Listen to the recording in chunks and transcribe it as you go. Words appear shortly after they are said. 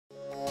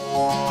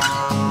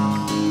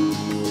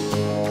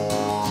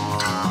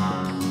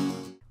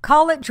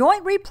Call it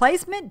joint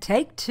replacement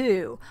take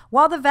two.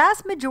 While the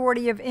vast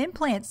majority of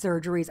implant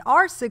surgeries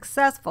are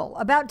successful,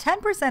 about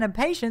 10% of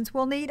patients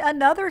will need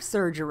another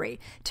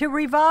surgery to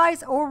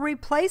revise or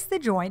replace the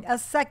joint a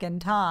second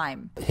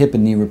time. Hip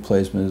and knee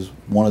replacement is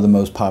one of the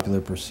most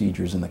popular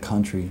procedures in the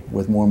country.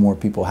 With more and more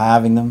people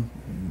having them,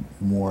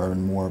 more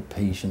and more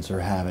patients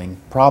are having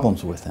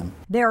problems with them.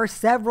 There are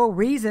several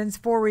reasons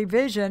for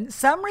revision.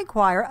 Some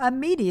require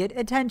immediate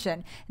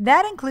attention.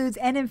 That includes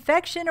an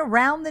infection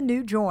around the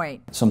new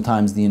joint.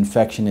 Sometimes the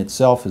infection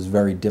itself is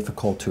very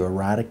difficult to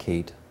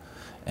eradicate,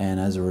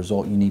 and as a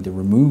result you need to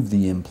remove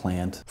the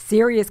implant.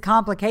 Serious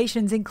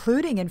complications,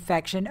 including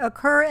infection,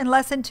 occur in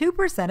less than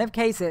 2% of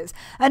cases.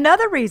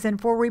 Another reason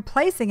for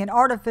replacing an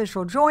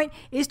artificial joint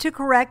is to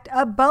correct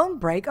a bone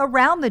break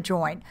around the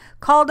joint,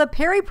 called a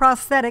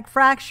peri-prosthetic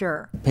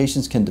fracture.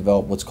 Patients can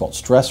develop what's called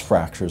stress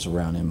fractures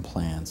around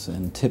implants,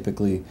 and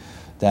typically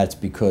that's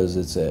because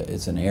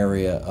it's an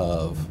area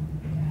of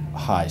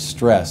high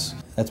stress.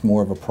 That's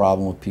more of a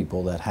problem with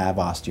people that have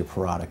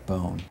osteoporotic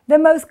bone. The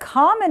most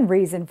common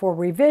reason for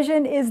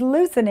revision is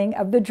loosening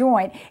of the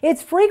joint.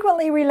 It's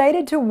frequently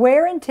related to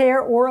wear and tear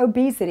or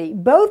obesity,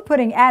 both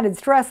putting added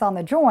stress on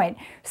the joint.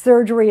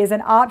 Surgery is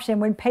an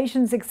option when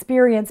patients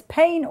experience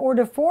pain or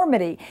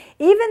deformity.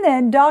 Even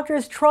then,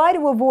 doctors try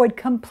to avoid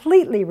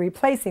completely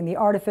replacing the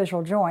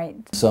artificial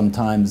joint.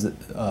 Sometimes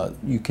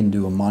you can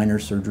do a minor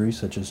surgery,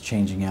 such as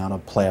changing out a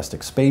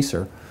plastic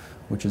spacer,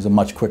 which is a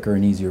much quicker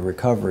and easier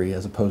recovery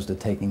as opposed to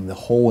taking the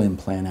whole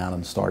implant out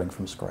and starting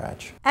from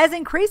scratch. As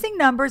increasing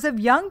numbers of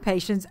young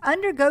patients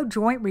undergo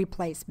joint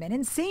replacement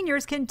and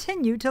seniors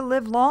continue to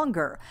live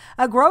longer,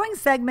 a growing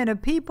segment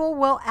of people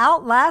will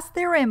outlast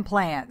their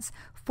implants.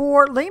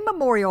 For Lee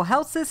Memorial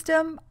Health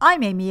System,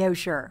 I'm Amy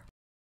Osher.